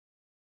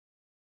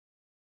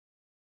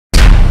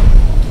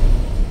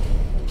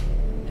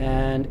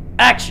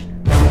Action!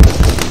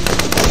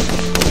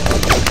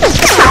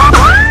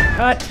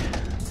 Cut.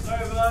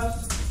 Over.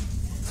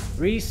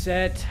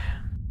 Reset.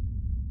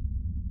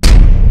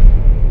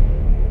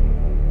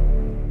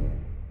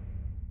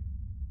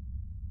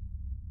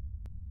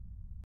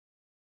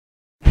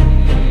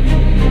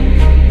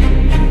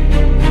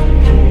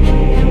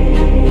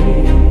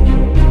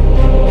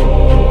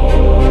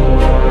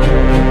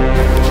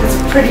 It's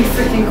pretty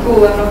freaking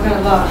cool, I'm not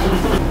gonna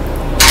lie.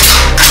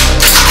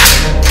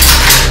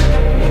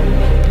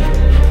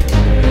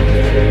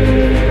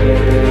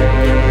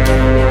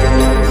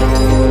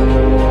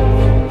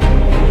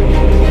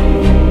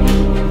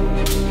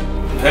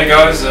 Hey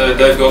guys,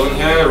 Dave Golden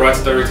here,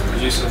 writer, director,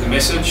 producer of The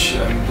Message.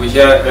 We're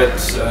here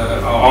at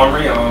our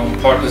armory, our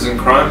partners in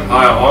crime,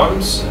 Higher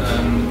Arms.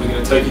 We're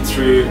going to take you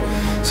through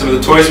some of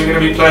the toys we're going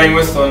to be playing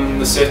with on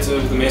the set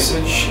of The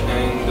Message,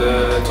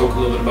 and talk a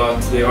little bit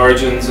about their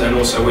origins and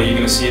also where you're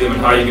going to see them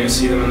and how you're going to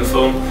see them in the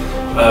film,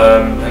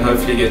 and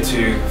hopefully get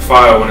to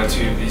fire one or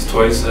two of these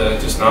toys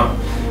just now.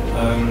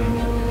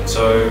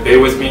 So bear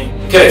with me.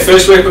 Okay,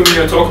 first weapon we're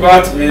going to talk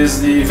about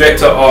is the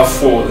Vector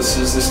R4. This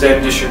is the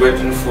standard issue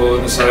weapon for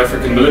the South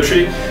African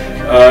military.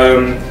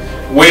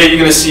 Where are you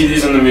going to see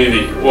these in the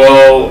movie?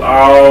 Well,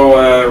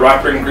 our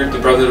right-wing group, the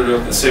Brotherhood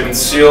of the Seventh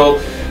Seal,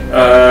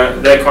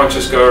 they can't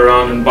just go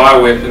around and buy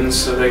weapons,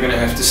 so they're going to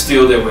have to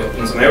steal their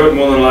weapons. And they would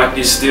more than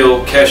likely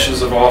steal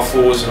caches of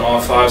R4s and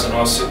R5s and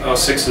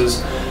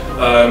R6s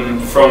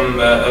from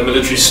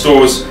military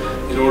stores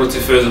in order to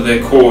further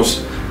their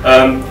cause.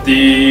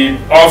 The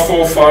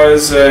R4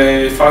 fires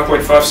a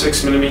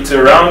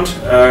 5.56mm round.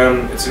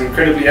 It's an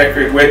incredibly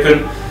accurate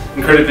weapon,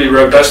 incredibly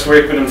robust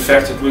weapon. In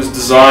fact, it was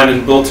designed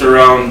and built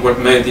around what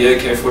made the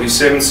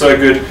AK-47 so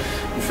good.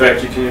 In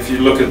fact, if you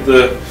look at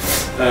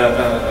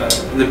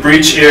the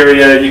breech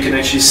area, you can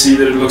actually see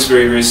that it looks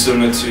very, very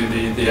similar to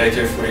the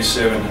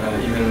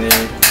AK-47. Even the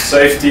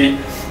safety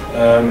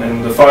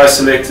and the fire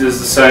selector is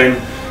the same.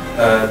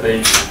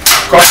 The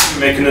cocking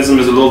mechanism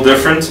is a little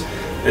different.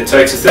 It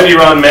takes a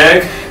 30-round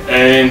mag,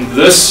 and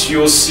this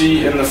you'll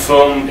see in the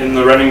film in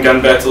the running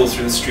gun battle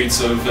through the streets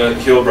of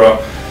Hillbrow,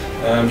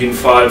 being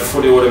fired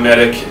fully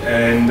automatic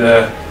and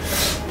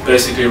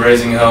basically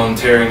raising hell and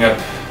tearing up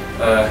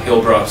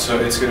Hillbrow. So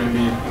it's going to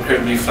be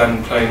incredibly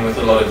fun playing with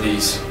a lot of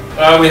these.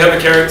 We have a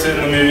character in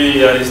the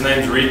movie, his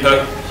name's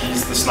Reaper.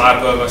 He's the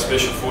sniper of our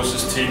Special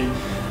Forces team,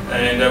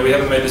 and we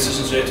haven't made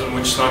decisions yet on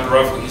which sniper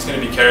rifle he's going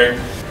to be carrying.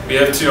 We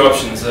have two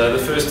options. The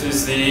first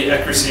is the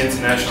Accuracy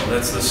International.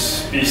 That's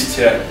this beast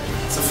here.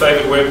 It's a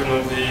favourite weapon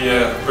of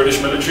the British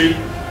military.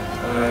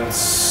 It's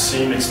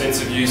seen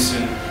extensive use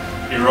in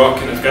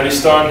Iraq and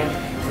Afghanistan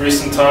in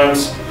recent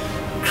times.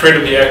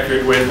 Incredibly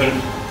accurate weapon.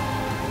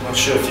 I'm not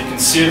sure if you can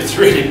see it. It's a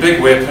really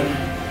big weapon.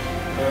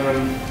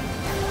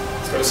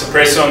 It's got a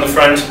suppressor on the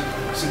front.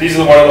 So these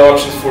are one of the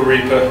options for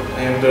Reaper.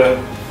 And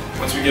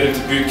once we get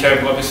into boot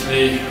camp,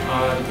 obviously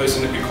the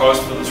person that we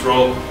cast for this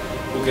role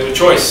will get a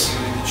choice.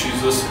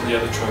 Choose this or the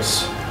other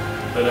choice.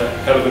 But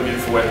hell of a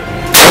beautiful weapon.